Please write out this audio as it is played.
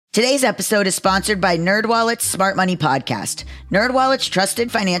Today's episode is sponsored by NerdWallet's Smart Money Podcast. NerdWallet's trusted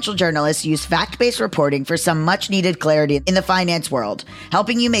financial journalists use fact-based reporting for some much-needed clarity in the finance world,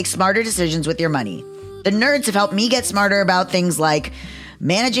 helping you make smarter decisions with your money. The nerds have helped me get smarter about things like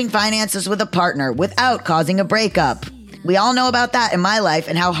managing finances with a partner without causing a breakup. We all know about that in my life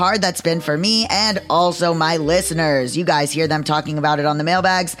and how hard that's been for me and also my listeners. You guys hear them talking about it on the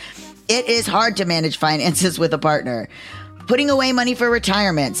mailbags. It is hard to manage finances with a partner. Putting away money for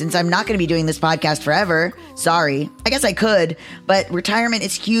retirement, since I'm not going to be doing this podcast forever. Sorry. I guess I could, but retirement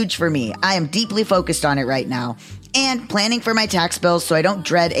is huge for me. I am deeply focused on it right now. And planning for my tax bills so I don't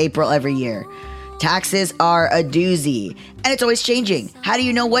dread April every year. Taxes are a doozy, and it's always changing. How do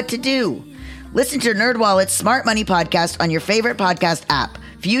you know what to do? Listen to NerdWallet's Smart Money Podcast on your favorite podcast app.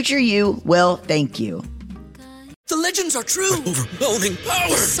 Future you will thank you. The legends are true. Overwhelming power!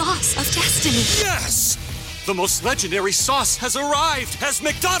 The sauce of destiny. Yes! The most legendary sauce has arrived as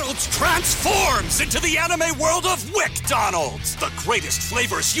McDonald's transforms into the anime world of WickDonald's. The greatest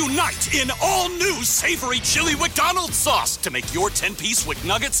flavors unite in all new savory chili McDonald's sauce to make your 10-piece Wick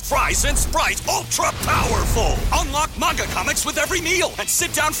Nuggets, fries, and Sprite ultra-powerful. Unlock manga comics with every meal and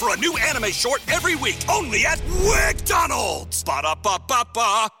sit down for a new anime short every week only at WickDonald's.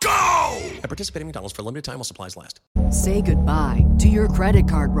 Ba-da-ba-ba-ba, go! At participating McDonald's for a limited time while supplies last. Say goodbye to your credit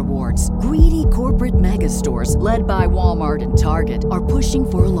card rewards. Greedy corporate mega stores, led by Walmart and Target, are pushing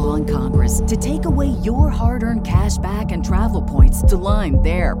for a law in Congress to take away your hard-earned cash back and travel points to line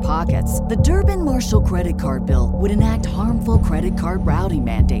their pockets. The Durbin-Marshall credit card bill would enact harmful credit card routing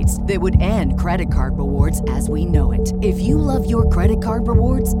mandates that would end credit card rewards as we know it. If you love your credit card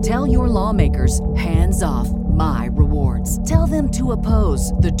rewards, tell your lawmakers, hands off my rewards. Tell them to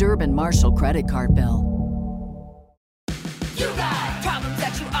oppose the Durbin-Marshall credit card bill. You got problems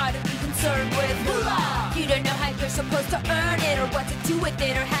that you ought to be concerned with. Moolah! You don't know how you're supposed to earn it, or what to do with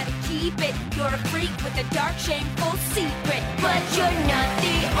it, or how to keep it. You're a freak with a dark, shameful secret. But you're not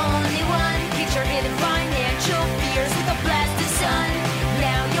the only one. Get your hidden financial fears with a blast of sun.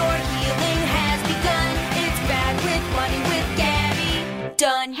 Now your healing has begun. It's Bad with Money with Gabby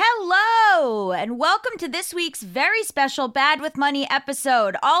Dunn. Hello, and welcome to this week's very special Bad with Money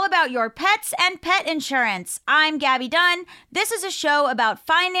episode, all about your pets and pet insurance. I'm Gabby Dunn. This is a show about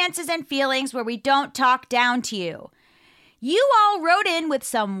finances and feelings where we don't talk down to you. You all wrote in with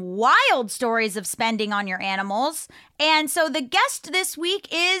some wild stories of spending on your animals, and so the guest this week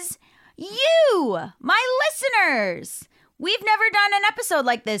is you, my listeners. We've never done an episode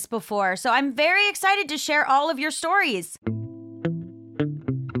like this before, so I'm very excited to share all of your stories.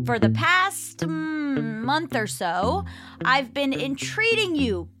 For the past month or so, I've been entreating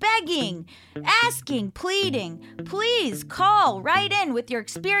you, begging, asking, pleading, please call right in with your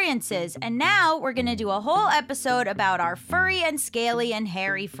experiences. And now we're going to do a whole episode about our furry and scaly and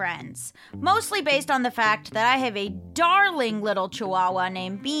hairy friends. Mostly based on the fact that I have a darling little chihuahua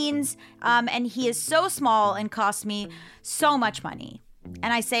named Beans, and he is so small and costs me so much money.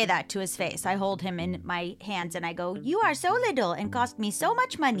 And I say that to his face. I hold him in my hands and I go, "You are so little and cost me so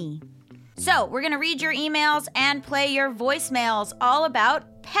much money." So we're going to read your emails and play your voicemails all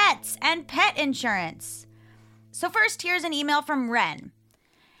about pets and pet insurance. So first, here's an email from Ren.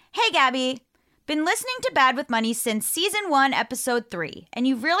 Hey, Gabby. Been listening to Bad with Money since season 1, episode 3, and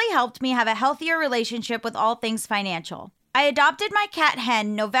you've really helped me have a healthier relationship with all things financial. I adopted my cat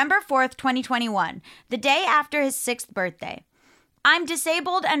Hen November 4th, 2021, the day after his 6th birthday. I'm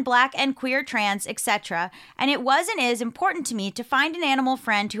disabled and black and queer, trans, etc., and it was and is important to me to find an animal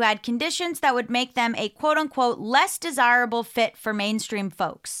friend who had conditions that would make them a quote-unquote less desirable fit for mainstream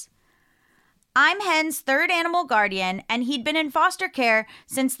folks. I'm Hen's third animal guardian, and he'd been in foster care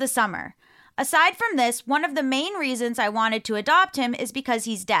since the summer. Aside from this, one of the main reasons I wanted to adopt him is because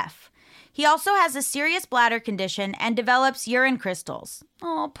he's deaf. He also has a serious bladder condition and develops urine crystals.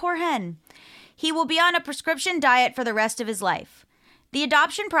 Oh, poor Hen. He will be on a prescription diet for the rest of his life. The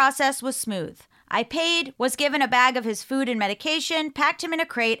adoption process was smooth. I paid, was given a bag of his food and medication, packed him in a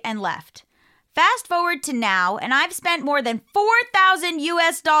crate, and left. Fast forward to now, and I've spent more than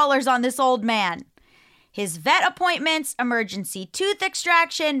 $4,000 on this old man. His vet appointments, emergency tooth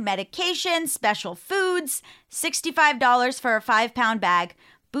extraction, medication, special foods, $65 for a 5-pound bag,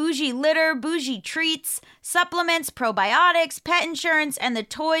 bougie litter, bougie treats, supplements, probiotics, pet insurance, and the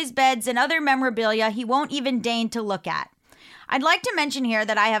toys, beds, and other memorabilia he won't even deign to look at. I'd like to mention here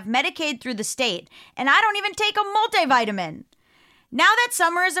that I have Medicaid through the state, and I don't even take a multivitamin. Now that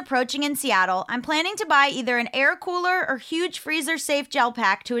summer is approaching in Seattle, I'm planning to buy either an air cooler or huge freezer-safe gel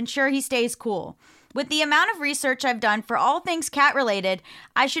pack to ensure he stays cool. With the amount of research I've done for all things cat-related,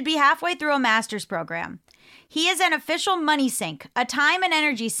 I should be halfway through a master's program. He is an official money sink, a time and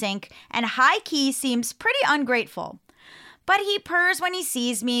energy sink, and high-key seems pretty ungrateful. But he purrs when he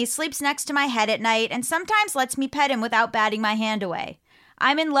sees me, sleeps next to my head at night, and sometimes lets me pet him without batting my hand away.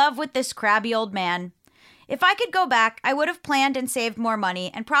 I'm in love with this crabby old man. If I could go back, I would have planned and saved more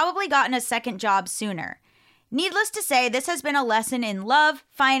money and probably gotten a second job sooner. Needless to say, this has been a lesson in love,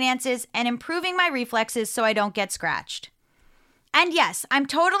 finances, and improving my reflexes so I don't get scratched. And yes, I'm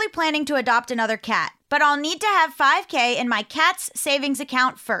totally planning to adopt another cat, but I'll need to have $5,000 in my cat's savings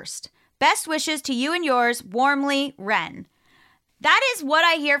account first. Best wishes to you and yours, warmly, Ren. That is what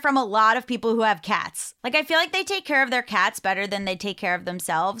I hear from a lot of people who have cats. Like, I feel like they take care of their cats better than they take care of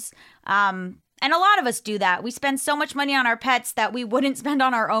themselves. And a lot of us do that. We spend so much money on our pets that we wouldn't spend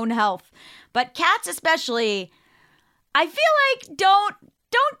on our own health. But cats especially, I feel like don't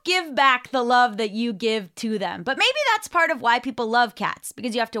give back the love that you give to them. But maybe that's part of why people love cats,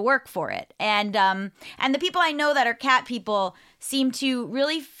 because you have to work for it. And the people I know that are cat people seem to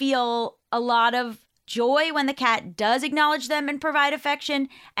really feel a lot of joy when the cat does acknowledge them and provide affection,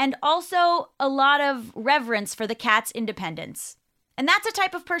 and also a lot of reverence for the cat's independence. And that's a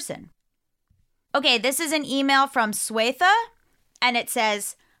type of person. Okay, this is an email from Swetha, and it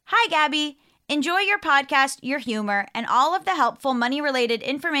says, "Hi, Gabby. Enjoy your podcast, your humor, and all of the helpful money-related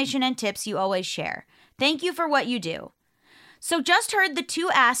information and tips you always share. Thank you for what you do. So just heard the 2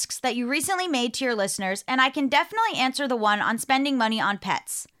 asks that you recently made to your listeners, and I can definitely answer the one on spending money on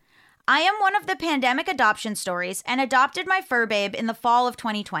pets. I am one of the pandemic adoption stories and adopted my fur babe in the fall of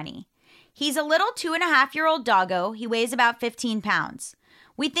 2020. He's a little 2.5-year-old doggo. He weighs about 15 pounds.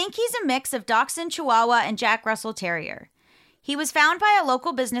 We think he's a mix of Dachshund Chihuahua and Jack Russell Terrier. He was found by a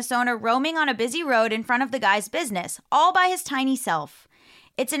local business owner roaming on a busy road in front of the guy's business, all by his tiny self.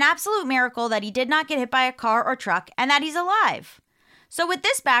 It's an absolute miracle that he did not get hit by a car or truck and that he's alive. So with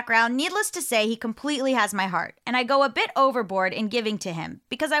this background, needless to say, he completely has my heart, and I go a bit overboard in giving to him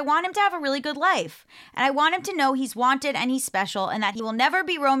because I want him to have a really good life, and I want him to know he's wanted and he's special and that he will never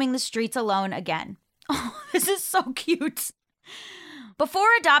be roaming the streets alone again." Oh, this is so cute.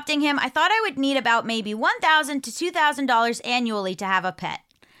 "Before adopting him, I thought I would need about maybe $1,000 to $2,000 annually to have a pet.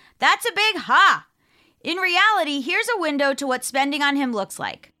 That's a big ha! In reality, here's a window to what spending on him looks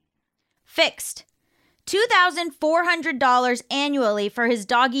like. Fixed. $2,400 annually for his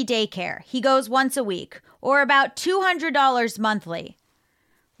doggy daycare. He goes once a week, or about $200 monthly.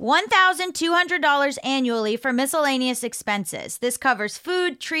 $1,200 annually for miscellaneous expenses. This covers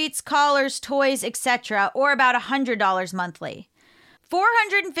food, treats, collars, toys, etc., or about $100 monthly.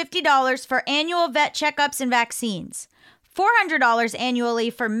 $450 for annual vet checkups and vaccines. $400 annually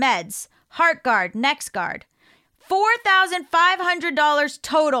for meds, HeartGuard, NexGuard. $4,500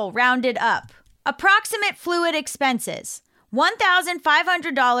 total rounded up. Approximate fluid expenses.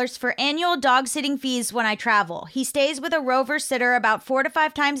 $1,500 for annual dog sitting fees when I travel. He stays with a rover sitter about 4 to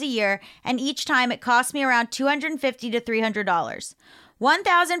 5 times a year, and each time it costs me around $250 to $300.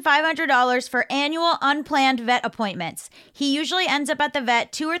 $1,500 for annual unplanned vet appointments. He usually ends up at the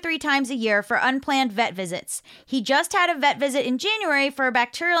vet 2 or 3 times a year for unplanned vet visits. He just had a vet visit in January for a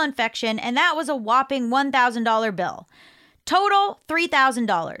bacterial infection, and that was a whopping $1,000 bill. Total,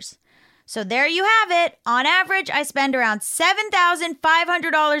 $3,000. So there you have it. On average, I spend around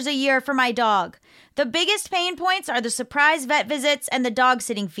 $7,500 a year for my dog. The biggest pain points are the surprise vet visits and the dog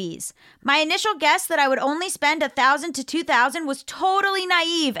sitting fees. My initial guess that I would only spend $1,000 to $2,000 was totally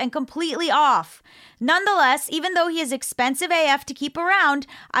naive and completely off. Nonetheless, even though he is expensive AF to keep around,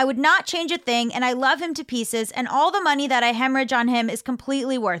 I would not change a thing, and I love him to pieces, and all the money that I hemorrhage on him is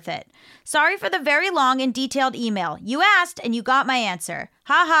completely worth it. Sorry for the very long and detailed email. You asked, and you got my answer.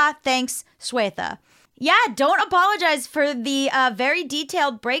 Haha, thanks, Swetha. Yeah, don't apologize for the very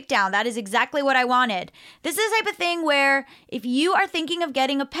detailed breakdown. That is exactly what I wanted. This is the type of thing where if you are thinking of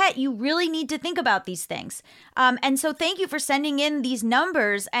getting a pet, you really need to think about these things. And so thank you for sending in these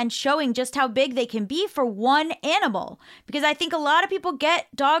numbers and showing just how big they can be for one animal. Because I think a lot of people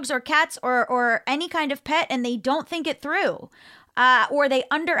get dogs or cats or any kind of pet and they don't think it through. Or they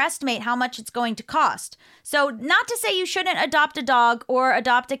underestimate how much it's going to cost. So not to say you shouldn't adopt a dog or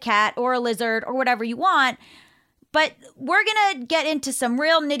adopt a cat or a lizard or whatever you want, but we're going to get into some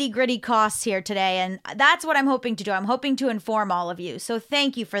real nitty-gritty costs here today, and that's what I'm hoping to do. I'm hoping to inform all of you. So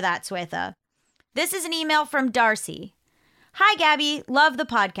thank you for that, Swetha. This is an email from Darcy. Hi, Gabby. Love the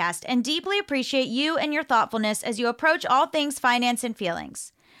podcast and deeply appreciate you and your thoughtfulness as you approach all things finance and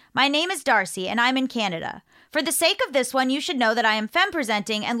feelings. My name is Darcy, and I'm in Canada. For the sake of this one, you should know that I am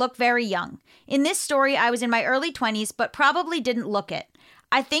femme-presenting and look very young. In this story, I was in my early 20s, but probably didn't look it.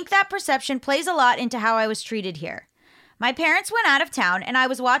 I think that perception plays a lot into how I was treated here. My parents went out of town, and I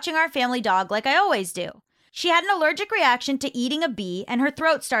was watching our family dog like I always do. She had an allergic reaction to eating a bee and her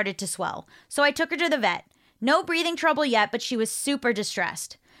throat started to swell, so I took her to the vet. No breathing trouble yet, but she was super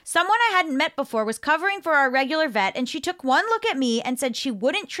distressed. Someone I hadn't met before was covering for our regular vet, and she took one look at me and said she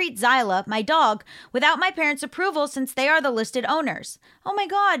wouldn't treat Zyla, my dog, without my parents' approval since they are the listed owners. Oh my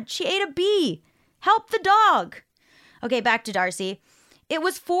God, she ate a bee. Help the dog. Okay, back to Darcy. It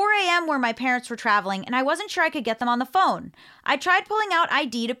was 4 a.m. where my parents were traveling, and I wasn't sure I could get them on the phone. I tried pulling out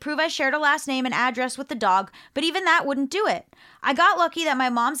ID to prove I shared a last name and address with the dog, but even that wouldn't do it. I got lucky that my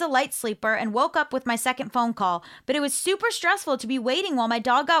mom's a light sleeper and woke up with my second phone call, but it was super stressful to be waiting while my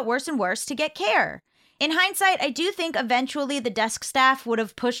dog got worse and worse to get care. In hindsight, I do think eventually the desk staff would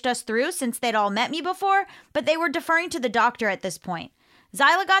have pushed us through since they'd all met me before, but they were deferring to the doctor at this point.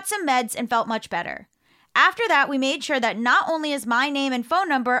 Zyla got some meds and felt much better. After that, we made sure that not only is my name and phone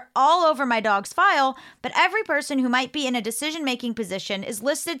number all over my dog's file, but every person who might be in a decision-making position is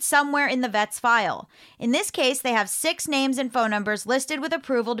listed somewhere in the vet's file. In this case, they have 6 names and phone numbers listed with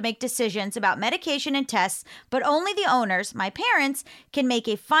approval to make decisions about medication and tests, but only the owners, my parents, can make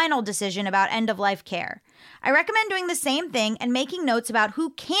a final decision about end-of-life care. I recommend doing the same thing and making notes about who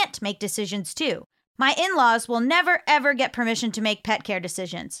can't make decisions too. My in-laws will never, ever get permission to make pet care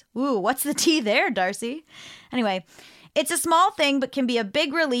decisions. Ooh, what's the tea there, Darcy? Anyway, it's a small thing, but can be a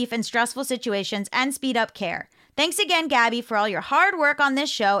big relief in stressful situations and speed up care. Thanks again, Gabby, for all your hard work on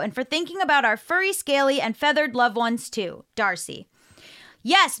this show and for thinking about our furry, scaly, and feathered loved ones too. Darcy.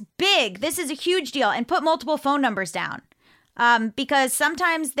 Yes, big. This is a huge deal, and put multiple phone numbers down. Because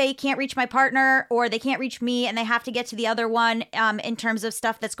sometimes they can't reach my partner or they can't reach me and they have to get to the other one in terms of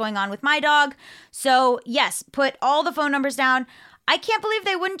stuff that's going on with my dog. So yes, put all the phone numbers down. I can't believe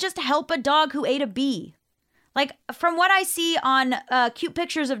they wouldn't just help a dog who ate a bee. Like, from what I see on cute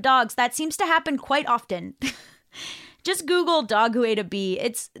pictures of dogs, that seems to happen quite often. Just Google dog who ate a bee.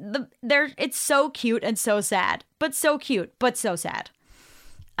 It's so cute and so sad, but so cute, but so sad.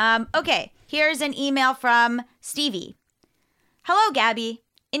 Okay, here's an email from Stevie. Hello, Gabby.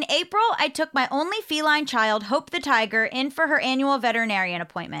 In April, I took my only feline child, Hope the Tiger, in for her annual veterinarian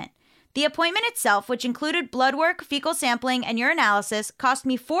appointment. The appointment itself, which included blood work, fecal sampling, and urinalysis, cost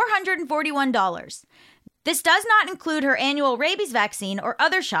me $441. This does not include her annual rabies vaccine or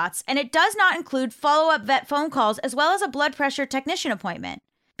other shots, and it does not include follow-up vet phone calls as well as a blood pressure technician appointment.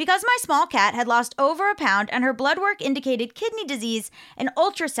 Because my small cat had lost over a pound and her blood work indicated kidney disease, an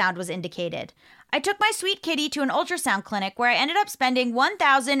ultrasound was indicated. I took my sweet kitty to an ultrasound clinic where I ended up spending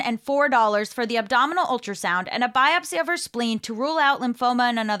 $1,004 for the abdominal ultrasound and a biopsy of her spleen to rule out lymphoma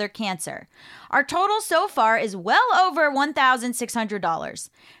and another cancer. Our total so far is well over $1,600.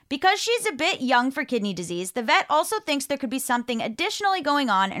 Because she's a bit young for kidney disease, the vet also thinks there could be something additionally going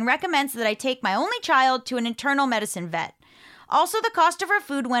on and recommends that I take my only child to an internal medicine vet. Also, the cost of her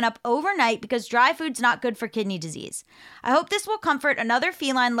food went up overnight because dry food's not good for kidney disease. I hope this will comfort another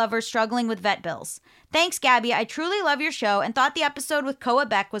feline lover struggling with vet bills. Thanks, Gabby. I truly love your show and thought the episode with Koa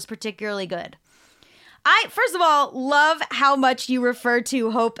Beck was particularly good. I, first of all, love how much you refer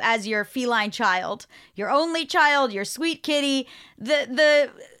to Hope as your feline child, your only child, your sweet kitty. The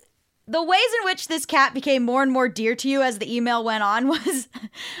ways in which this cat became more and more dear to you as the email went on was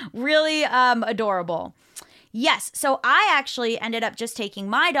really adorable. Yes, so I actually ended up just taking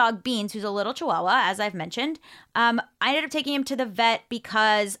my dog, Beans, who's a little chihuahua, as I've mentioned. I ended up taking him to the vet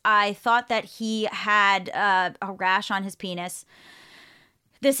because I thought that he had a rash on his penis.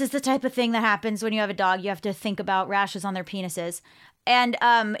 This is the type of thing that happens when you have a dog. You have to think about rashes on their penises. And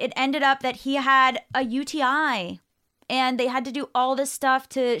it ended up that he had a UTI. And they had to do all this stuff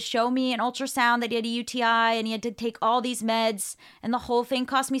to show me an ultrasound that he had a UTI, and he had to take all these meds, and the whole thing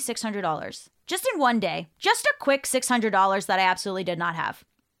cost me $600. Just in one day. Just a quick $600 that I absolutely did not have.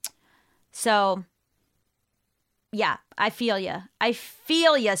 So, yeah, I feel ya. I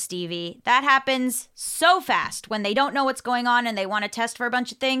feel ya, Stevie. That happens so fast when they don't know what's going on and they want to test for a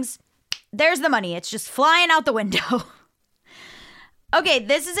bunch of things. There's the money. It's just flying out the window. Okay,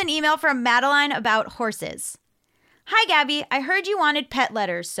 this is an email from Madeline about horses. Hi, Gabby. I heard you wanted pet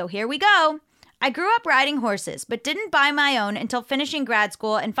letters, so here we go. I grew up riding horses, but didn't buy my own until finishing grad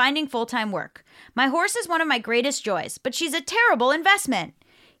school and finding full-time work. My horse is one of my greatest joys, but she's a terrible investment.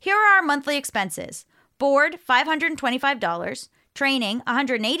 Here are our monthly expenses. Board, $525. Training,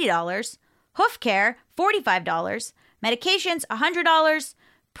 $180. Hoof care, $45. Medications, $100.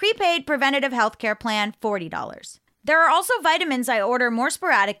 Prepaid preventative health care plan, $40. There are also vitamins I order more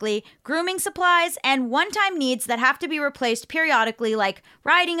sporadically, grooming supplies, and one-time needs that have to be replaced periodically, like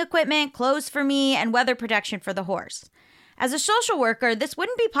riding equipment, clothes for me, and weather protection for the horse. As a social worker, this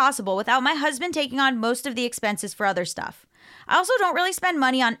wouldn't be possible without my husband taking on most of the expenses for other stuff. I also don't really spend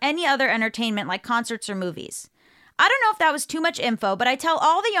money on any other entertainment like concerts or movies. I don't know if that was too much info, but I tell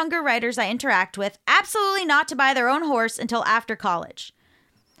all the younger writers I interact with absolutely not to buy their own horse until after college.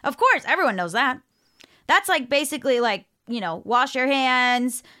 Of course, everyone knows that. That's like basically like, wash your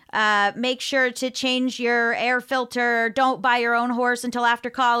hands, make sure to change your air filter, don't buy your own horse until after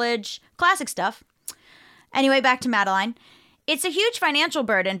college. Classic stuff. Anyway, back to Madeline. It's a huge financial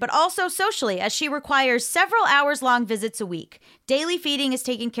burden, but also socially, as she requires several hours-long visits a week. Daily feeding is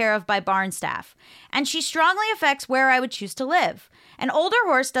taken care of by barn staff. And she strongly affects where I would choose to live. An older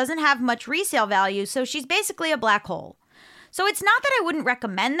horse doesn't have much resale value, so she's basically a black hole. So it's not that I wouldn't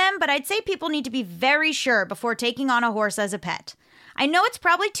recommend them, but I'd say people need to be very sure before taking on a horse as a pet. I know it's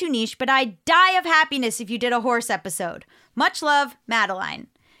probably too niche, but I'd die of happiness if you did a horse episode. Much love, Madeline.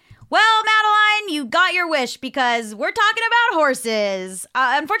 Well, Madeline, you got your wish because we're talking about horses.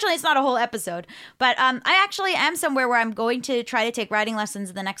 Unfortunately, it's not a whole episode, but I actually am somewhere where I'm going to try to take riding lessons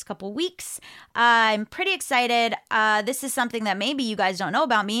in the next couple weeks. I'm pretty excited. This is something that maybe you guys don't know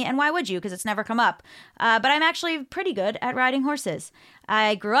about me, and why would you? Because it's never come up. But I'm actually pretty good at riding horses.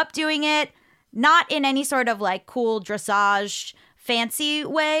 I grew up doing it, not in any sort of like cool dressage fancy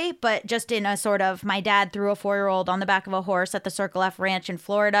way, but just in a sort of my dad threw a 4-year-old on the back of a horse at the Circle F Ranch in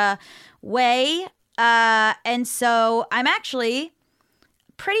Florida way. And so I'm actually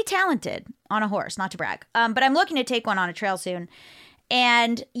pretty talented on a horse, not to brag. But I'm looking to take one on a trail soon.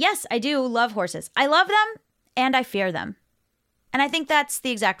 And yes, I do love horses. I love them and I fear them. And I think that's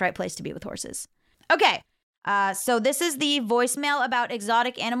the exact right place to be with horses. Okay, so this is the voicemail about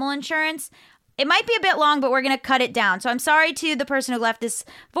exotic animal insurance. It might be a bit long, but we're going to cut it down. So I'm sorry to the person who left this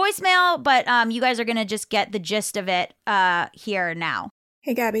voicemail, but you guys are going to just get the gist of it here now.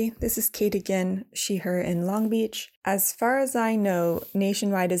 Hey Gabby, this is Kate again, she, her in Long Beach. As far as I know,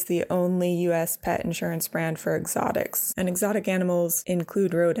 Nationwide is the only U.S. pet insurance brand for exotics. And exotic animals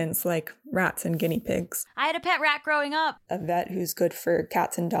include rodents like rats and guinea pigs. I had a pet rat growing up. A vet who's good for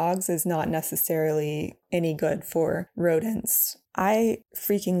cats and dogs is not necessarily any good for rodents. I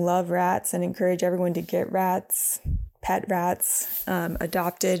freaking love rats and encourage everyone to get rats, pet rats,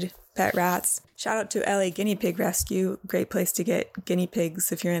 adopted pet rats. Shout out to LA Guinea Pig Rescue. Great place to get guinea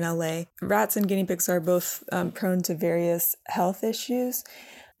pigs if you're in LA. Rats and guinea pigs are both prone to various health issues.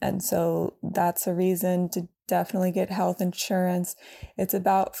 And so that's a reason to definitely get health insurance. It's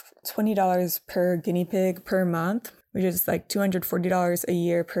about $20 per guinea pig per month, which is like $240 a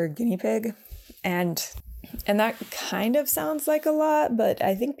year per guinea pig. And that kind of sounds like a lot, but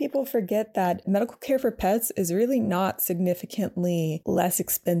I think people forget that medical care for pets is really not significantly less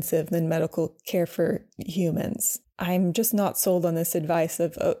expensive than medical care for humans. I'm just not sold on this advice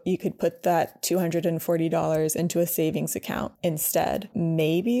of, you could put that $240 into a savings account instead.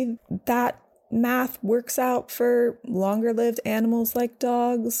 Maybe that math works out for longer-lived animals like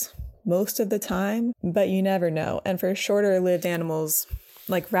dogs most of the time, but you never know. And for shorter-lived animals,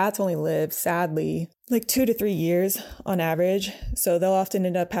 like rats only live, sadly, like 2 to 3 years on average. So they'll often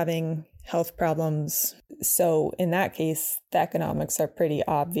end up having health problems. So in that case, the economics are pretty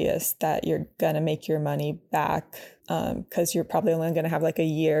obvious that you're going to make your money back because you're probably only going to have like a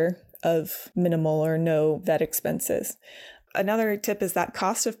year of minimal or no vet expenses. Another tip is that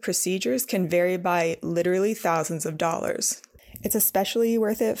cost of procedures can vary by literally thousands of dollars. It's especially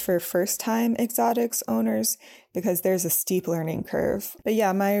worth it for first-time exotics owners because there's a steep learning curve. But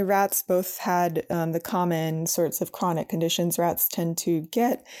yeah, my rats both had the common sorts of chronic conditions rats tend to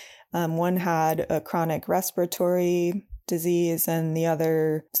get. One had a chronic respiratory disease and the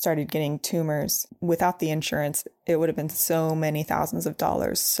other started getting tumors. Without the insurance, it would have been so many thousands of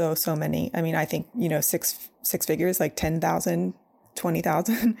dollars. So many. I mean, I think, six figures, like 10,000,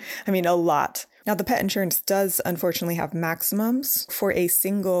 20,000. I mean, a lot. Now, the pet insurance does unfortunately have maximums for a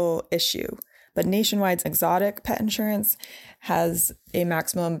single issue, but Nationwide's exotic pet insurance has a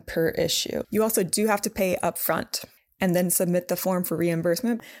maximum per issue. You also do have to pay upfront and then submit the form for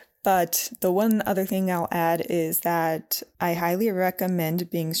reimbursement. But the one other thing I'll add is that I highly recommend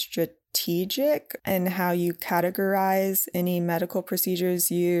being strategic in how you categorize any medical procedures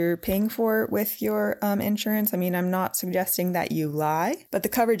you're paying for with your insurance. I mean, I'm not suggesting that you lie, but the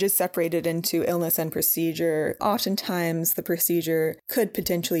coverage is separated into illness and procedure. Oftentimes, the procedure could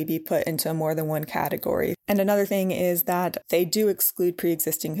potentially be put into more than one category. And another thing is that they do exclude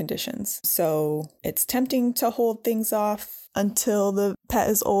pre-existing conditions. So it's tempting to hold things off until the pet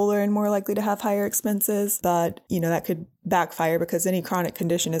is older and more likely to have higher expenses. But, that could backfire because any chronic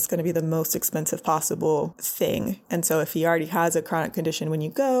condition is going to be the most expensive possible thing. And so if he already has a chronic condition when you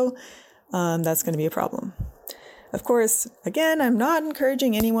go, that's going to be a problem. Of course, again, I'm not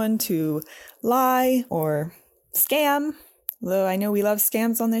encouraging anyone to lie or scam Although I know we love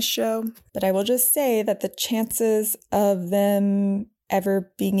scams on this show, but I will just say that the chances of them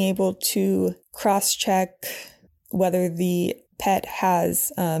ever being able to cross-check whether the pet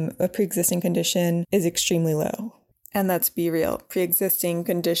has a pre-existing condition is extremely low. And let's be real, pre-existing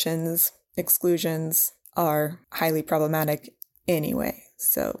conditions, exclusions are highly problematic anyway.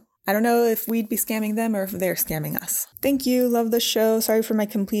 So I don't know if we'd be scamming them or if they're scamming us. Thank you. Love the show. Sorry for my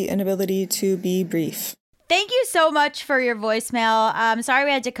complete inability to be brief. Thank you so much for your voicemail. Sorry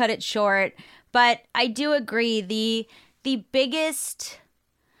we had to cut it short, but I do agree. The biggest,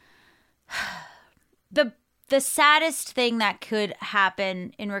 the saddest thing that could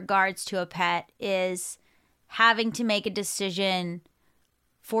happen in regards to a pet is having to make a decision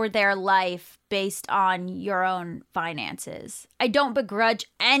for their life based on your own finances. I don't begrudge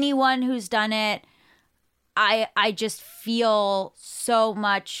anyone who's done it. I just feel so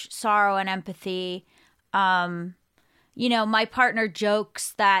much sorrow and empathy. You know, my partner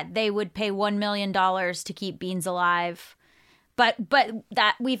jokes that they would pay $1 million to keep Beans alive, but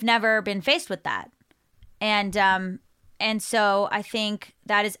that we've never been faced with that. And so I think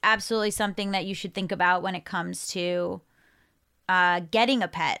that is absolutely something that you should think about when it comes to getting a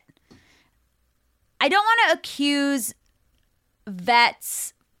pet. I don't want to accuse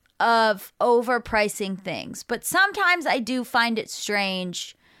vets of overpricing things, but sometimes I do find it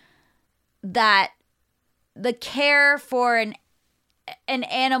strange that the care for an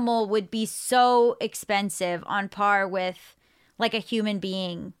animal would be so expensive on par with like a human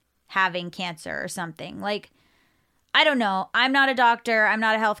being having cancer or something. Like, I don't know. I'm not a doctor. I'm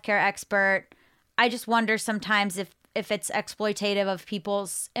not a healthcare expert. I just wonder sometimes if it's exploitative of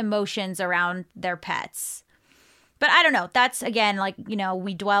people's emotions around their pets. But I don't know. That's, again, like, you know,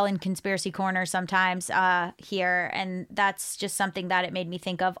 we dwell in conspiracy corner sometimes here, and that's just something that it made me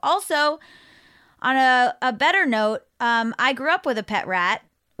think of. Also, on a better note, I grew up with a pet rat.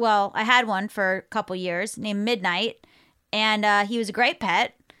 Well, I had one for a couple years named Midnight, and he was a great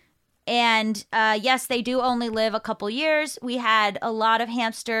pet. And yes, they do only live a couple years. We had a lot of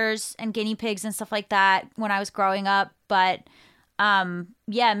hamsters and guinea pigs and stuff like that when I was growing up. But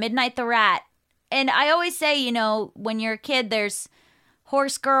yeah, Midnight the rat. And I always say, you know, when you're a kid, there's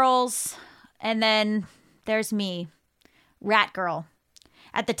horse girls, and then there's me, rat girl,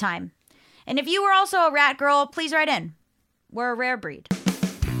 at the time. And if you were also a rat girl, please write in. We're a rare breed.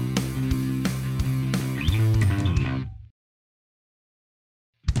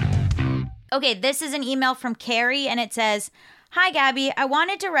 Okay, this is an email from Carrie, and it says, "Hi, Gabby. I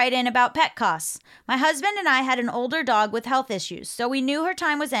wanted to write in about pet costs. My husband and I had an older dog with health issues, so we knew her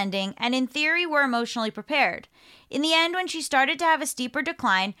time was ending, and in theory, were emotionally prepared. In the end, when she started to have a steeper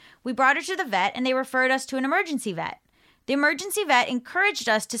decline, we brought her to the vet, and they referred us to an emergency vet. The emergency vet encouraged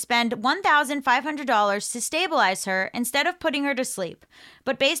us to spend $1,500 to stabilize her instead of putting her to sleep.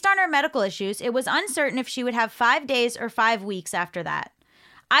 But based on her medical issues, it was uncertain if she would have 5 days or 5 weeks after that.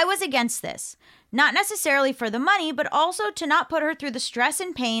 I was against this, not necessarily for the money, but also to not put her through the stress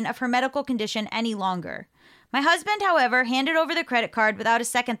and pain of her medical condition any longer. My husband, however, handed over the credit card without a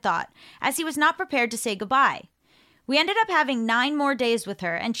second thought, as he was not prepared to say goodbye. We ended up having 9 more days with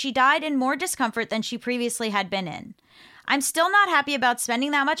her, and she died in more discomfort than she previously had been in. I'm still not happy about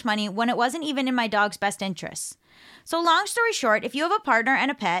spending that much money when it wasn't even in my dog's best interests. So long story short, if you have a partner and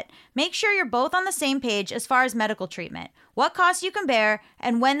a pet, make sure you're both on the same page as far as medical treatment, what costs you can bear,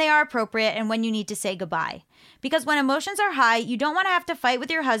 and when they are appropriate and when you need to say goodbye. Because when emotions are high, you don't want to have to fight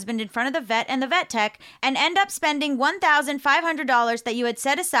with your husband in front of the vet and the vet tech and end up spending $1,500 that you had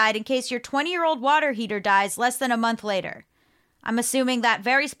set aside in case your 20-year-old water heater dies less than a month later. I'm assuming that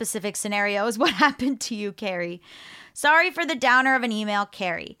very specific scenario is what happened to you, Carrie. Sorry for the downer of an email,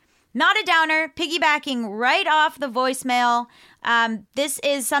 Carrie. Not a downer, piggybacking right off the voicemail. This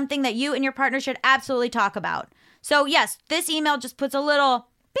is something that you and your partner should absolutely talk about. So yes, this email just puts a little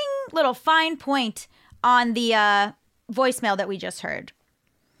bing, little fine point on the voicemail that we just heard.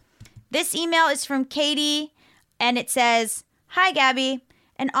 This email is from Katie, and it says, "Hi, Gabby.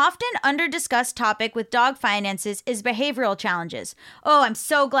 An often under-discussed topic with dog finances is behavioral challenges." Oh, I'm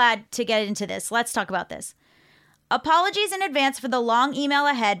so glad to get into this. Let's talk about this. Apologies in advance for the long email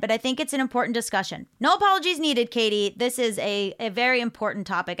ahead, but I think it's an important discussion. No apologies needed, Katie. This is a very important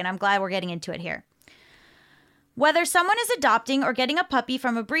topic, and I'm glad we're getting into it here. Whether someone is adopting or getting a puppy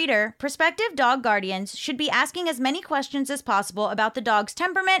from a breeder, prospective dog guardians should be asking as many questions as possible about the dog's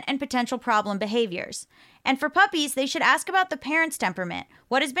temperament and potential problem behaviors. And for puppies, they should ask about the parent's temperament,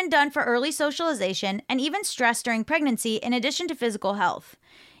 what has been done for early socialization, and even stress during pregnancy, in addition to physical health.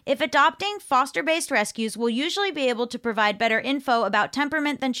 If adopting, foster-based rescues will usually be able to provide better info about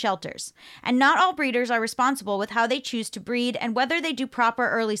temperament than shelters, and not all breeders are responsible with how they choose to breed and whether they do proper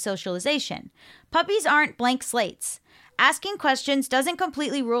early socialization. Puppies aren't blank slates. Asking questions doesn't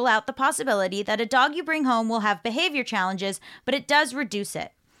completely rule out the possibility that a dog you bring home will have behavior challenges, but it does reduce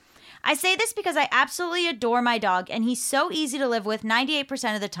it. I say this because I absolutely adore my dog, and he's so easy to live with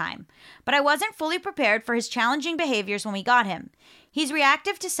 98% of the time. But I wasn't fully prepared for his challenging behaviors when we got him. He's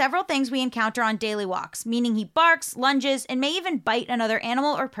reactive to several things we encounter on daily walks, meaning he barks, lunges, and may even bite another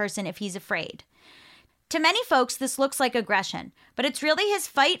animal or person if he's afraid. To many folks, this looks like aggression, but it's really his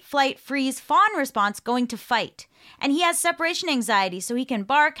fight, flight, freeze, fawn response going to fight. And he has separation anxiety, so he can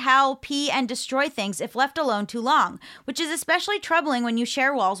bark, howl, pee, and destroy things if left alone too long, which is especially troubling when you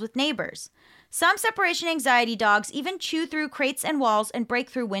share walls with neighbors. Some separation anxiety dogs even chew through crates and walls and break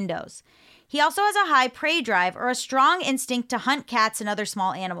through windows. He also has a high prey drive or a strong instinct to hunt cats and other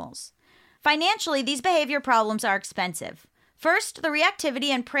small animals. Financially, these behavior problems are expensive. First, the reactivity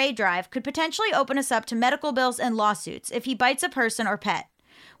and prey drive could potentially open us up to medical bills and lawsuits if he bites a person or pet.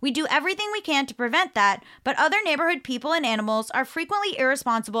 We do everything we can to prevent that, but other neighborhood people and animals are frequently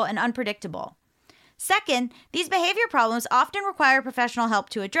irresponsible and unpredictable. Second, these behavior problems often require professional help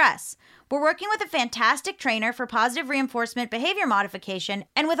to address. We're working with a fantastic trainer for positive reinforcement behavior modification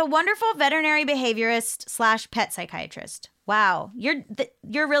and with a wonderful veterinary behaviorist/pet psychiatrist. Wow, you're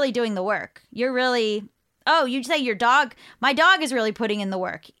really doing the work. You're really... Oh, you say your dog. My dog is really putting in the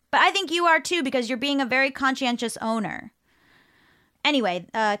work. But I think you are too because you're being a very conscientious owner. Anyway,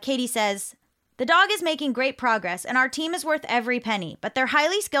 Katie says, the dog is making great progress and our team is worth every penny, but they're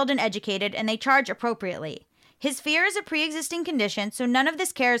highly skilled and educated and they charge appropriately. His fear is a pre-existing condition, so none of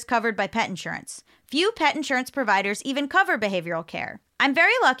this care is covered by pet insurance. Few pet insurance providers even cover behavioral care. I'm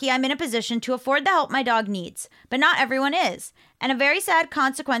very lucky I'm in a position to afford the help my dog needs, but not everyone is. And a very sad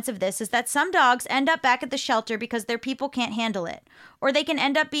consequence of this is that some dogs end up back at the shelter because their people can't handle it, or they can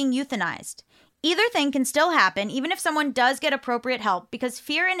end up being euthanized. Either thing can still happen even if someone does get appropriate help because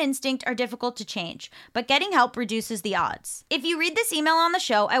fear and instinct are difficult to change, but getting help reduces the odds. If you read this email on the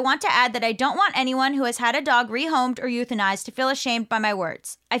show, I want to add that I don't want anyone who has had a dog rehomed or euthanized to feel ashamed by my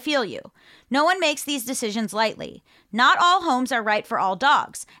words. I feel you. No one makes these decisions lightly. Not all homes are right for all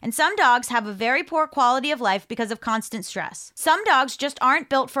dogs, and some dogs have a very poor quality of life because of constant stress. Some dogs just aren't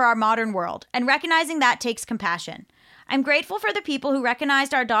built for our modern world, and recognizing that takes compassion. I'm grateful for the people who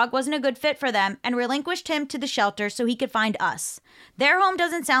recognized our dog wasn't a good fit for them and relinquished him to the shelter so he could find us. Their home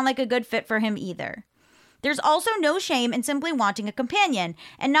doesn't sound like a good fit for him either. There's also no shame in simply wanting a companion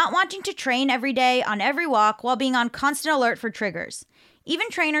and not wanting to train every day on every walk while being on constant alert for triggers. Even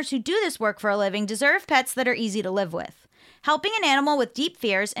trainers who do this work for a living deserve pets that are easy to live with. Helping an animal with deep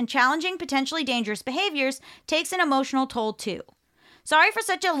fears and challenging potentially dangerous behaviors takes an emotional toll too. Sorry for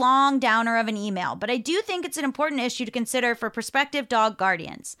such a long downer of an email, but I do think it's an important issue to consider for prospective dog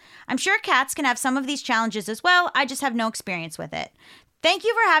guardians. I'm sure cats can have some of these challenges as well, I just have no experience with it. Thank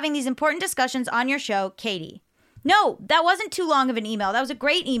you for having these important discussions on your show, Katie. No, that wasn't too long of an email. That was a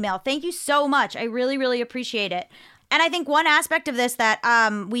great email. Thank you so much. I really, really appreciate it. And I think one aspect of this that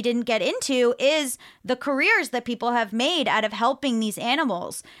we didn't get into is the careers that people have made out of helping these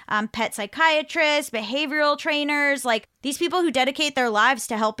animals. Pet psychiatrists, behavioral trainers, like these people who dedicate their lives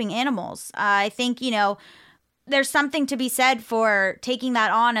to helping animals. I think, there's something to be said for taking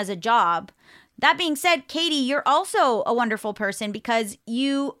that on as a job. That being said, Katie, you're also a wonderful person because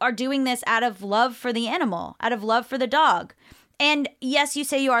you are doing this out of love for the animal, out of love for the dog. And yes, you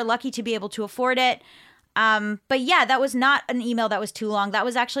say you are lucky to be able to afford it. But yeah, that was not an email that was too long. That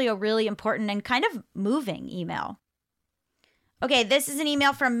was actually a really important and kind of moving email. Okay, this is an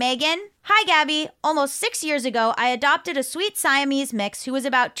email from Megan. Hi, Gabby. Almost 6 years ago, I adopted a sweet Siamese mix who was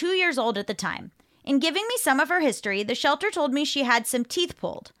about 2 years old at the time. In giving me some of her history, the shelter told me she had some teeth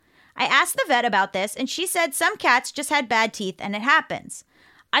pulled. I asked the vet about this, and she said some cats just had bad teeth and it happens.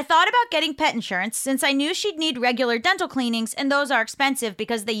 I thought about getting pet insurance since I knew she'd need regular dental cleanings, and those are expensive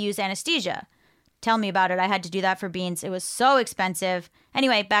because they use anesthesia. Tell me about it. I had to do that for Beans. It was so expensive.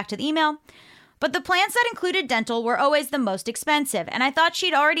 Anyway, back to the email. But the plans that included dental were always the most expensive, and I thought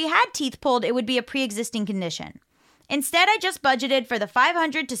she'd already had teeth pulled. It would be a pre-existing condition. Instead, I just budgeted for the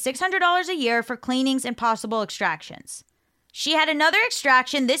 $500 to $600 a year for cleanings and possible extractions. She had another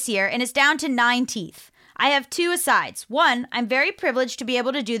extraction this year and is down to 9 teeth. I have 2 asides. 1, I'm very privileged to be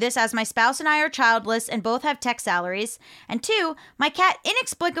able to do this as my spouse and I are childless and both have tech salaries. And 2, my cat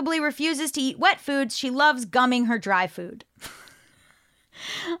inexplicably refuses to eat wet foods. She loves gumming her dry food.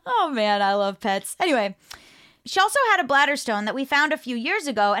 Oh man, I love pets. Anyway, She also had a bladder stone that we found a few years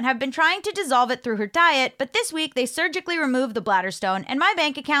ago and have been trying to dissolve it through her diet, but this week they surgically removed the bladder stone and my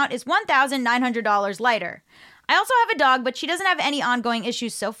bank account is $1,900 lighter. I also have a dog, but she doesn't have any ongoing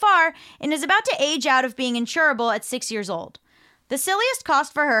issues so far and is about to age out of being insurable at 6 years old. The silliest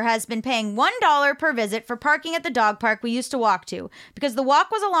cost for her has been paying $1 per visit for parking at the dog park we used to walk to, because the walk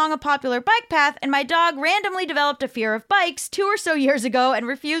was along a popular bike path and my dog randomly developed a fear of bikes 2 or so years ago and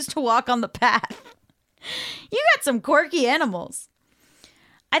refused to walk on the path. You got some quirky animals.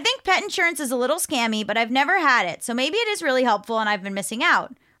 I think pet insurance is a little scammy, but I've never had it, so maybe it is really helpful and I've been missing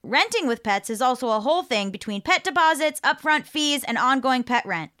out. Renting with pets is also a whole thing between pet deposits, upfront fees, and ongoing pet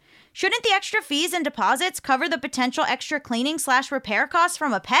rent. Shouldn't the extra fees and deposits cover the potential extra cleaning/repair costs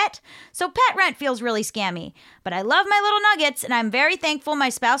from a pet? So pet rent feels really scammy. But I love my little nuggets, and I'm very thankful my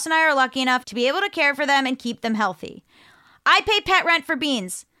spouse and I are lucky enough to be able to care for them and keep them healthy. I pay pet rent for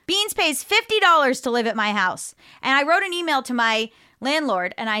Beans. Beans pays $50 to live at my house. And I wrote an email to my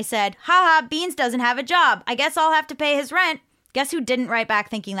landlord, and I said, haha, Beans doesn't have a job. I guess I'll have to pay his rent. Guess who didn't write back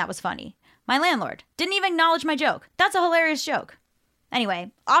thinking that was funny? My landlord. Didn't even acknowledge my joke. That's a hilarious joke.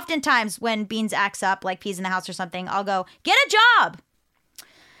 Anyway, oftentimes when Beans acts up, like pees in the house or something, I'll go, get a job!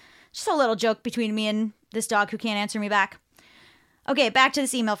 Just a little joke between me and this dog who can't answer me back. Okay, back to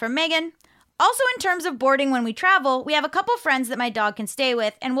this email from Megan. Also, in terms of boarding when we travel, we have a couple friends that my dog can stay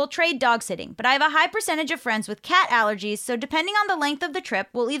with, and we'll trade dog sitting. But I have a high percentage of friends with cat allergies, so depending on the length of the trip,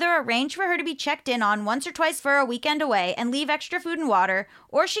 we'll either arrange for her to be checked in on once or twice for a weekend away and leave extra food and water,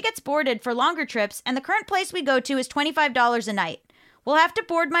 or she gets boarded for longer trips, and the current place we go to is $25 a night. We'll have to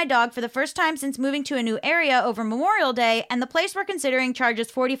board my dog for the first time since moving to a new area over Memorial Day, and the place we're considering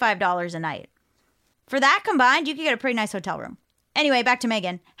charges $45 a night. For that combined, you could get a pretty nice hotel room. Anyway, back to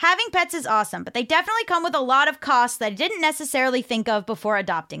Megan. Having pets is awesome, but they definitely come with a lot of costs that I didn't necessarily think of before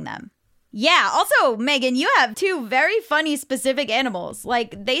adopting them. Yeah, also, Megan, you have 2 very funny specific animals.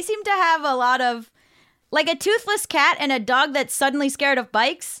 Like, they seem to have a lot of, like a toothless cat and a dog that's suddenly scared of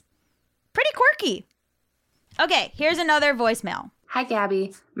bikes. Pretty quirky. Okay, here's another voicemail. Hi,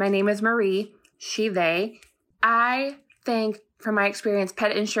 Gabby. My name is Marie, she, they. I think, from my experience,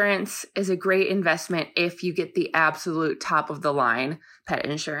 pet insurance is a great investment if you get the absolute top of the line pet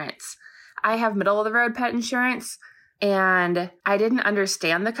insurance. I have middle of the road pet insurance, and I didn't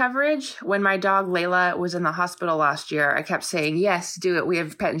understand the coverage. When my dog Layla was in the hospital last year, I kept saying, yes, do it. We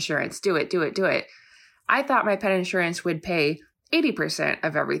have pet insurance. Do it, do it, do it. I thought my pet insurance would pay 80%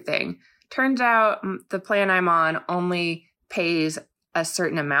 of everything. Turns out the plan I'm on only pays a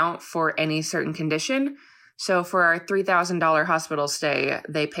certain amount for any certain condition. So for our $3,000 hospital stay,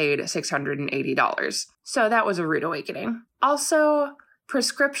 they paid $680. So that was a rude awakening. Also,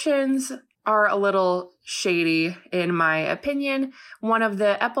 prescriptions are a little shady in my opinion. One of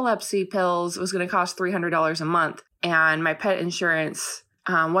the epilepsy pills was going to cost $300 a month, and my pet insurance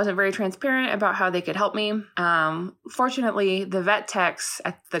wasn't very transparent about how they could help me. Fortunately, the vet techs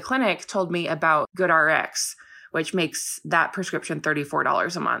at the clinic told me about GoodRx, which makes that prescription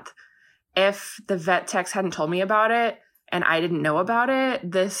 $34 a month. If the vet techs hadn't told me about it and I didn't know about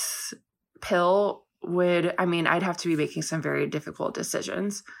it, this pill I'd have to be making some very difficult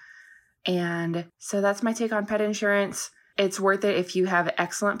decisions. And so that's my take on pet insurance. It's worth it if you have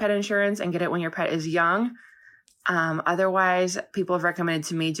excellent pet insurance and get it when your pet is young. Otherwise, people have recommended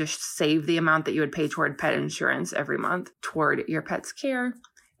to me just save the amount that you would pay toward pet insurance every month toward your pet's care.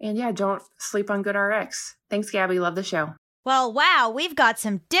 And yeah, don't sleep on GoodRx. Thanks, Gabby. Love the show. Well, wow, we've got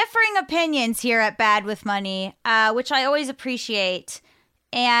some differing opinions here at Bad with Money, which I always appreciate.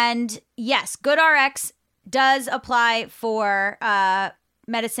 And yes, GoodRx does apply for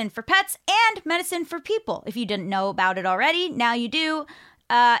medicine for pets and medicine for people. If you didn't know about it already, now you do.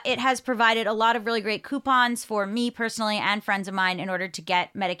 It has provided a lot of really great coupons for me personally and friends of mine in order to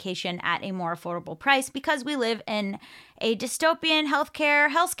get medication at a more affordable price because we live in a dystopian healthcare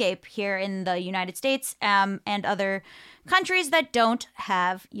hellscape here in the United States and other countries that don't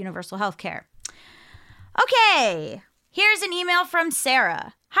have universal healthcare. Okay, here's an email from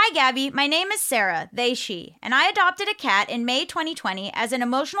Sarah. Hi, Gabby. My name is Sarah, they, she, and I adopted a cat in May 2020 as an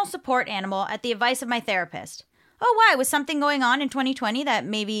emotional support animal at the advice of my therapist. Oh, why? Was something going on in 2020 that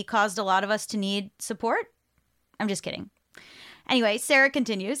maybe caused a lot of us to need support? I'm just kidding. Anyway, Sarah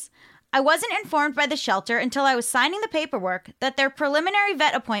continues. I wasn't informed by the shelter until I was signing the paperwork that their preliminary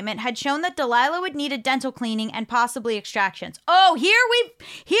vet appointment had shown that Delilah would need a dental cleaning and possibly extractions. Oh, here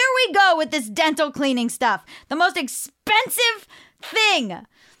we go with this dental cleaning stuff. The most expensive thing.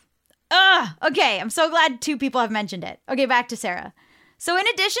 Okay, I'm so glad 2 people have mentioned it. Okay, back to Sarah. So in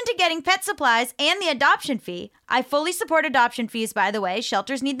addition to getting pet supplies and the adoption fee, I fully support adoption fees, by the way,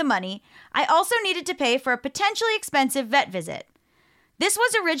 shelters need the money, I also needed to pay for a potentially expensive vet visit. This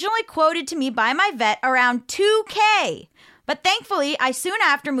was originally quoted to me by my vet around $2,000, but thankfully I soon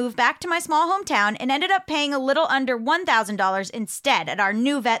after moved back to my small hometown and ended up paying a little under $1,000 instead at our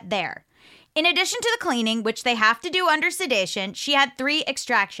new vet there. In addition to the cleaning, which they have to do under sedation, she had 3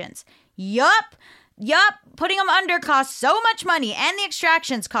 extractions. Yup, putting them under cost so much money, and the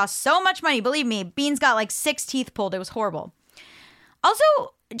extractions cost so much money. Believe me, Beans got like 6 teeth pulled. It was horrible. Also,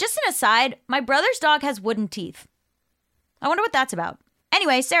 just an aside, my brother's dog has wooden teeth. I wonder what that's about.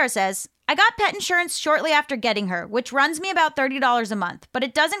 Anyway, Sarah says, I got pet insurance shortly after getting her, which runs me about $30 a month, but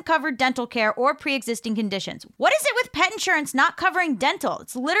it doesn't cover dental care or pre-existing conditions. What is it with pet insurance not covering dental?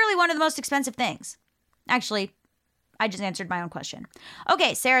 It's literally one of the most expensive things. Actually, I just answered my own question.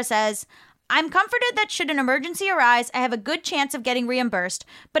 Okay, Sarah says, I'm comforted that should an emergency arise, I have a good chance of getting reimbursed,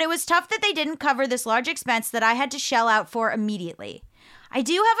 but it was tough that they didn't cover this large expense that I had to shell out for immediately. I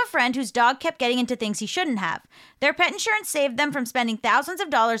do have a friend whose dog kept getting into things he shouldn't have. Their pet insurance saved them from spending thousands of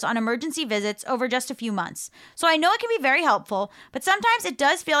dollars on emergency visits over just a few months. So I know it can be very helpful, but sometimes it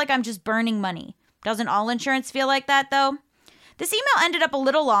does feel like I'm just burning money. Doesn't all insurance feel like that, though? This email ended up a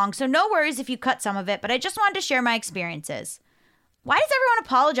little long, so no worries if you cut some of it, but I just wanted to share my experiences. Why does everyone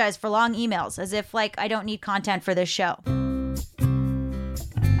apologize for long emails, as if, like, I don't need content for this show?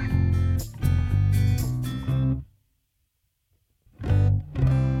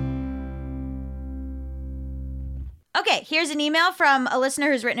 Okay, here's an email from a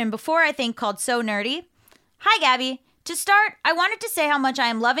listener who's written in before, I think, called So Nerdy. Hi, Gabby. To start, I wanted to say how much I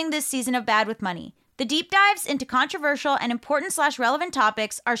am loving this season of Bad with Money. The deep dives into controversial and important/relevant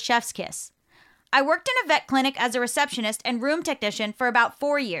topics are chef's kiss. I worked in a vet clinic as a receptionist and room technician for about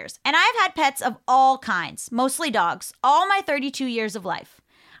 4 years, and I have had pets of all kinds, mostly dogs, all my 32 years of life.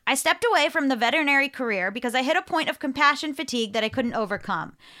 I stepped away from the veterinary career because I hit a point of compassion fatigue that I couldn't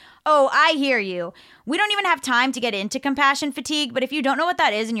overcome. Oh, I hear you. We don't even have time to get into compassion fatigue, but if you don't know what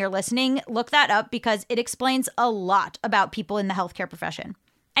that is and you're listening, look that up because it explains a lot about people in the healthcare profession.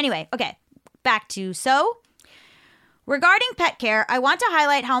 Anyway, okay, back to So. Regarding pet care, I want to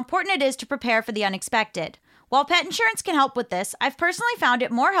highlight how important it is to prepare for the unexpected. While pet insurance can help with this, I've personally found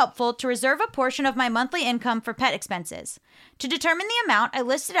it more helpful to reserve a portion of my monthly income for pet expenses. To determine the amount, I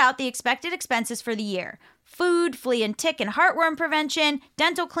listed out the expected expenses for the year. Food, flea and tick and heartworm prevention,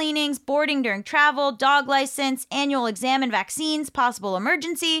 dental cleanings, boarding during travel, dog license, annual exam and vaccines, possible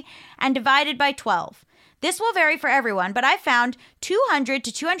emergency, and divided by 12. This will vary for everyone, but I found $200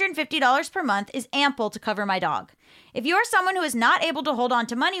 to $250 per month is ample to cover my dog. If you are someone who is not able to hold on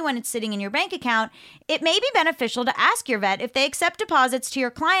to money when it's sitting in your bank account, it may be beneficial to ask your vet if they accept deposits to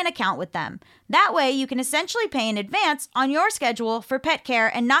your client account with them. That way, you can essentially pay in advance on your schedule for pet care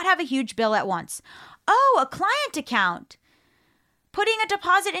and not have a huge bill at once. Oh, a client account. Putting a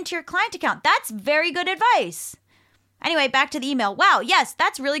deposit into your client account. That's very good advice. Anyway, back to the email. Wow, yes,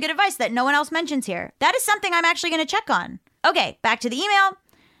 that's really good advice that no one else mentions here. That is something I'm actually going to check on. Okay, back to the email.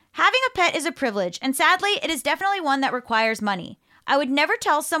 Having a pet is a privilege, and sadly, it is definitely one that requires money. I would never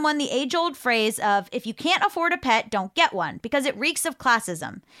tell someone the age-old phrase of, if you can't afford a pet, don't get one, because it reeks of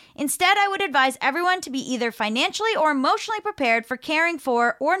classism. Instead, I would advise everyone to be either financially or emotionally prepared for caring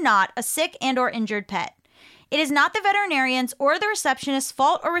for, or not, a sick and or injured pet. It is not the veterinarian's or the receptionist's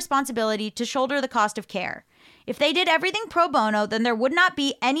fault or responsibility to shoulder the cost of care. If they did everything pro bono, then there would not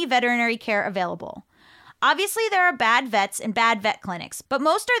be any veterinary care available. Obviously, there are bad vets and bad vet clinics, but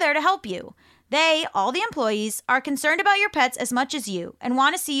most are there to help you. They, all the employees, are concerned about your pets as much as you and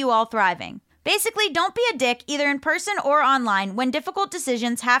want to see you all thriving. Basically, don't be a dick either in person or online when difficult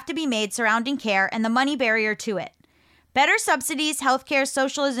decisions have to be made surrounding care and the money barrier to it. Better subsidies, healthcare,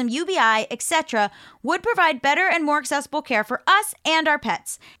 socialism, UBI, etc. would provide better and more accessible care for us and our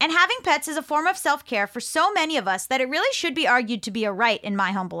pets. And having pets is a form of self-care for so many of us that it really should be argued to be a right, in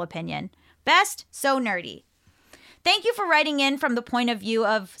my humble opinion. Best, So Nerdy. Thank you for writing in from the point of view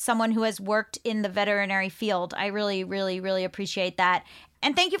of someone who has worked in the veterinary field. I really, really, really appreciate that.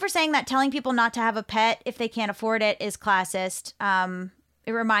 And thank you for saying that telling people not to have a pet if they can't afford it is classist.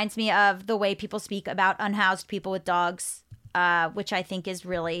 It reminds me of the way people speak about unhoused people with dogs, which I think is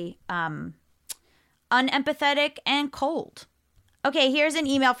really unempathetic and cold. Okay, here's an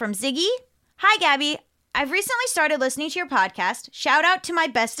email from Ziggy. Hi, Gabby. I've recently started listening to your podcast. Shout out to my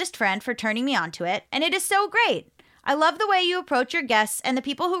bestest friend for turning me onto it, and it is so great. I love the way you approach your guests and the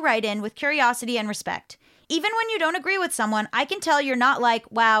people who write in with curiosity and respect. Even when you don't agree with someone, I can tell you're not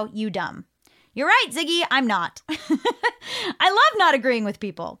like, wow, you dumb. You're right, Ziggy, I'm not. I love not agreeing with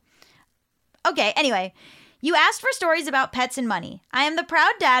people. Okay, anyway, You asked for stories about pets and money. I am the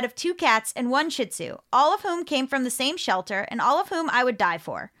proud dad of 2 cats and 1 Shih Tzu, all of whom came from the same shelter and all of whom I would die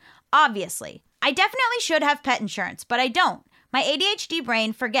for. Obviously. I definitely should have pet insurance, but I don't. My ADHD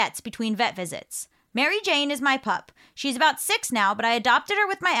brain forgets between vet visits. Mary Jane is my pup. She's about 6 now, but I adopted her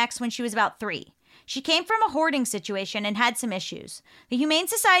with my ex when she was about 3. She came from a hoarding situation and had some issues. The Humane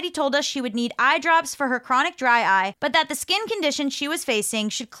Society told us she would need eye drops for her chronic dry eye, but that the skin condition she was facing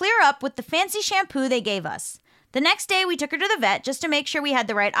should clear up with the fancy shampoo they gave us. The next day, we took her to the vet just to make sure we had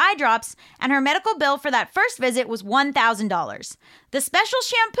the right eye drops, and her medical bill for that first visit was $1,000. The special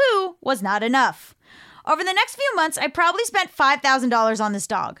shampoo was not enough. Over the next few months, I probably spent $5,000 on this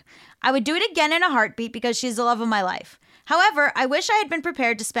dog. I would do it again in a heartbeat because she's the love of my life. However, I wish I had been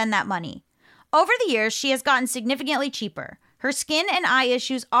prepared to spend that money. Over the years, she has gotten significantly cheaper. Her skin and eye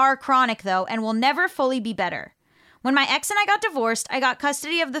issues are chronic, though, and will never fully be better. When my ex and I got divorced, I got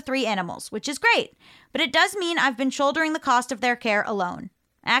custody of the 3 animals, which is great, but it does mean I've been shouldering the cost of their care alone.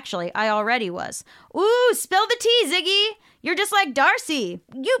 Actually, I already was. Ooh, spill the tea, Ziggy! You're just like Darcy.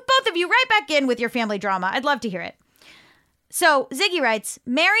 You, both of you, right back in with your family drama. I'd love to hear it. So, Ziggy writes,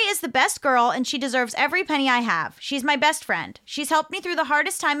 Mary is the best girl and she deserves every penny I have. She's my best friend. She's helped me through the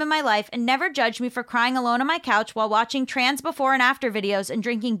hardest time in my life and never judged me for crying alone on my couch while watching trans before and after videos and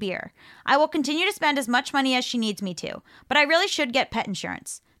drinking beer. I will continue to spend as much money as she needs me to, but I really should get pet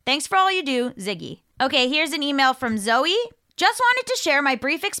insurance. Thanks for all you do, Ziggy. Okay, here's an email from Zoe. Just wanted to share my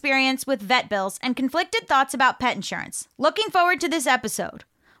brief experience with vet bills and conflicted thoughts about pet insurance. Looking forward to this episode.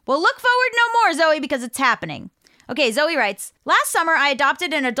 Well, look forward no more, Zoe, because it's happening. Okay, Zoe writes, last summer I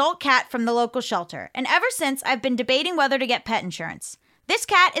adopted an adult cat from the local shelter, and ever since I've been debating whether to get pet insurance. This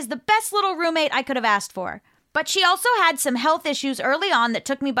cat is the best little roommate I could have asked for, but she also had some health issues early on that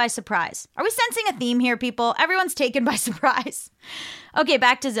took me by surprise. Are we sensing a theme here, people? Everyone's taken by surprise. Okay,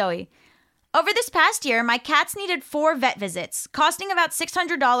 back to Zoe. Over this past year, my cats needed 4 vet visits, costing about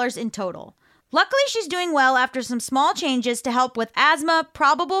 $600 in total. Luckily, she's doing well after some small changes to help with asthma,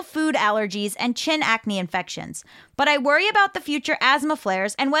 probable food allergies, and chin acne infections. But I worry about the future asthma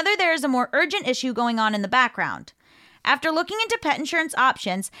flares and whether there is a more urgent issue going on in the background. After looking into pet insurance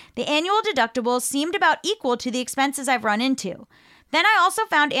options, the annual deductibles seemed about equal to the expenses I've run into. Then I also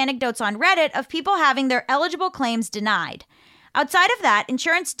found anecdotes on Reddit of people having their eligible claims denied. Outside of that,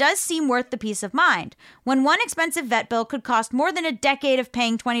 insurance does seem worth the peace of mind, when one expensive vet bill could cost more than a decade of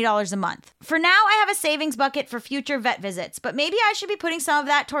paying $20 a month. For now, I have a savings bucket for future vet visits, but maybe I should be putting some of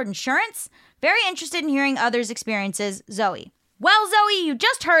that toward insurance? Very interested in hearing others' experiences, Zoe. Well, Zoe, you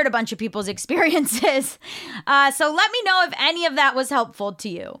just heard a bunch of people's experiences, so let me know if any of that was helpful to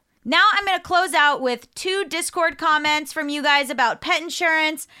you. Now I'm going to close out with 2 Discord comments from you guys about pet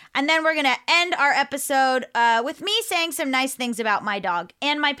insurance, and then we're going to end our episode with me saying some nice things about my dog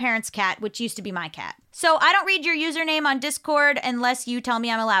and my parents' cat, which used to be my cat. So I don't read your username on Discord unless you tell me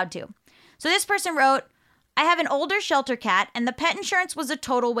I'm allowed to. So this person wrote, I have an older shelter cat, and the pet insurance was a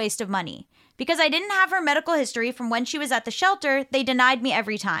total waste of money. Because I didn't have her medical history from when she was at the shelter, they denied me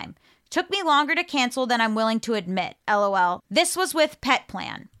every time. Took me longer to cancel than I'm willing to admit, LOL. This was with Pet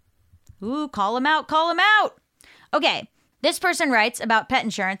Plan. Ooh, call him out, call him out. Okay, this person writes about pet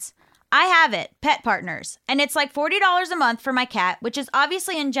insurance. I have it, Pet Partners, and it's like $40 a month for my cat, which is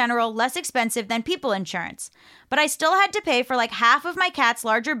obviously in general less expensive than people insurance. But I still had to pay for like half of my cat's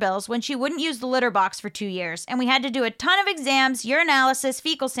larger bills when she wouldn't use the litter box for 2 years, and we had to do a ton of exams, urinalysis,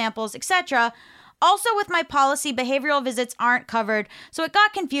 fecal samples, etc. Also, with my policy, behavioral visits aren't covered, so it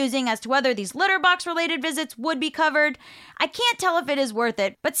got confusing as to whether these litter box-related visits would be covered. I can't tell if it is worth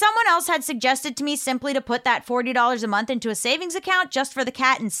it, but someone else had suggested to me simply to put that $40 a month into a savings account just for the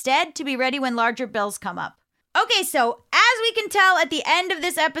cat instead to be ready when larger bills come up. Okay, so as we can tell at the end of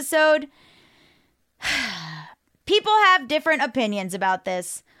this episode, people have different opinions about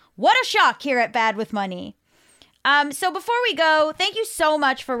this. What a shock here at Bad with Money. So before we go, thank you so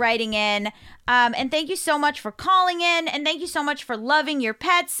much for writing in, and thank you so much for calling in, and thank you so much for loving your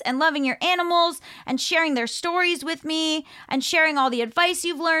pets and loving your animals and sharing their stories with me and sharing all the advice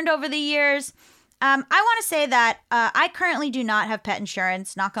you've learned over the years. I want to say that I currently do not have pet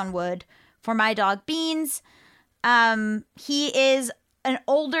insurance, knock on wood, for my dog Beans. He is an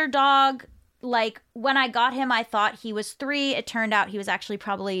older dog. Like, when I got him, I thought he was 3. It turned out he was actually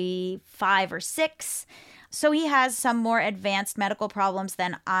probably 5 or 6. So he has some more advanced medical problems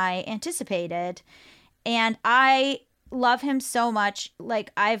than I anticipated. And I love him so much.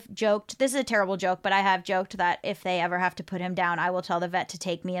 Like, I've joked, this is a terrible joke, but I have joked that if they ever have to put him down, I will tell the vet to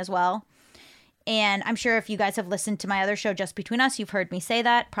take me as well. And I'm sure if you guys have listened to my other show, Just Between Us, you've heard me say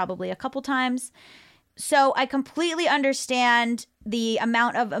that probably a couple times. So I completely understand the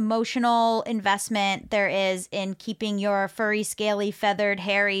amount of emotional investment there is in keeping your furry, scaly, feathered,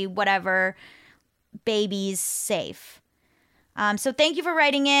 hairy, whatever babies safe. So thank you for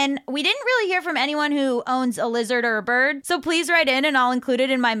writing in. We didn't really hear from anyone who owns a lizard or a bird, so please write in and I'll include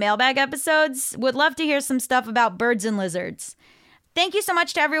it in my mailbag episodes. Would love to hear some stuff about birds and lizards. Thank you so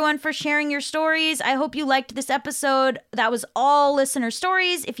much to everyone for sharing your stories. I hope you liked this episode. That was all listener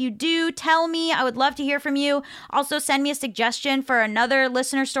stories. If you do, tell me. I would love to hear from you. Also, send me a suggestion for another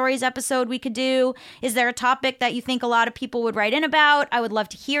listener stories episode we could do. Is there a topic that you think a lot of people would write in about? I would love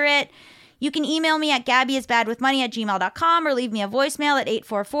to hear it. You can email me at gabbyisbadwithmoney@gmail.com or leave me a voicemail at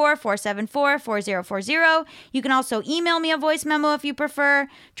 844-474-4040. You can also email me a voice memo if you prefer.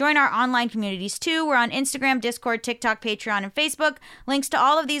 Join our online communities too. We're on Instagram, Discord, TikTok, Patreon, and Facebook. Links to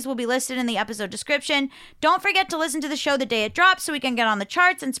all of these will be listed in the episode description. Don't forget to listen to the show the day it drops so we can get on the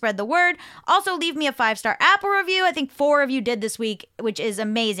charts and spread the word. Also, leave me a 5-star Apple review. I think 4 of you did this week, which is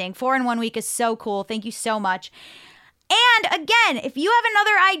amazing. 4 in 1 week is so cool. Thank you so much. And again, if you have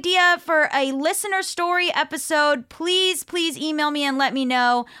another idea for a listener story episode, please email me and let me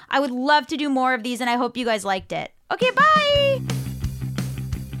know. I would love to do more of these, and I hope you guys liked it. Okay, bye!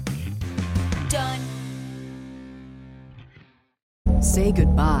 Done. Say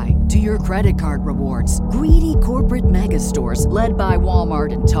goodbye to your credit card rewards. Greedy corporate mega stores, led by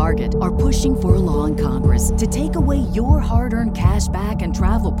Walmart and Target, are pushing for a law in Congress to take away your hard-earned cash back and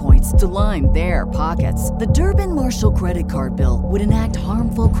travel points to line their pockets. The Durbin-Marshall credit card bill would enact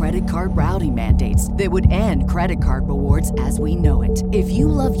harmful credit card routing mandates that would end credit card rewards as we know it. If you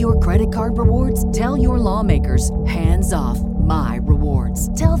love your credit card rewards, tell your lawmakers, hands off my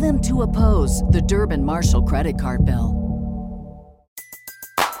rewards. Tell them to oppose the Durbin-Marshall credit card bill.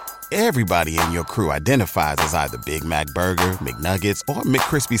 Everybody in your crew identifies as either Big Mac Burger, McNuggets, or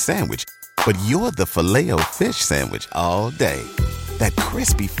McCrispy Sandwich. But you're the Filet-O-Fish Sandwich all day. That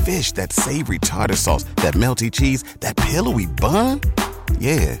crispy fish, that savory tartar sauce, that melty cheese, that pillowy bun.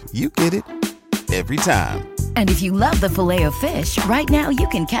 Yeah, you get it. Every time. And if you love the Filet-O-Fish, right now you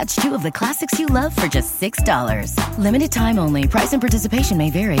can catch 2 of the classics you love for just $6. Limited time only. Price and participation may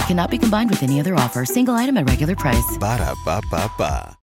vary. Cannot be combined with any other offer. Single item at regular price. Ba-da-ba-ba-ba.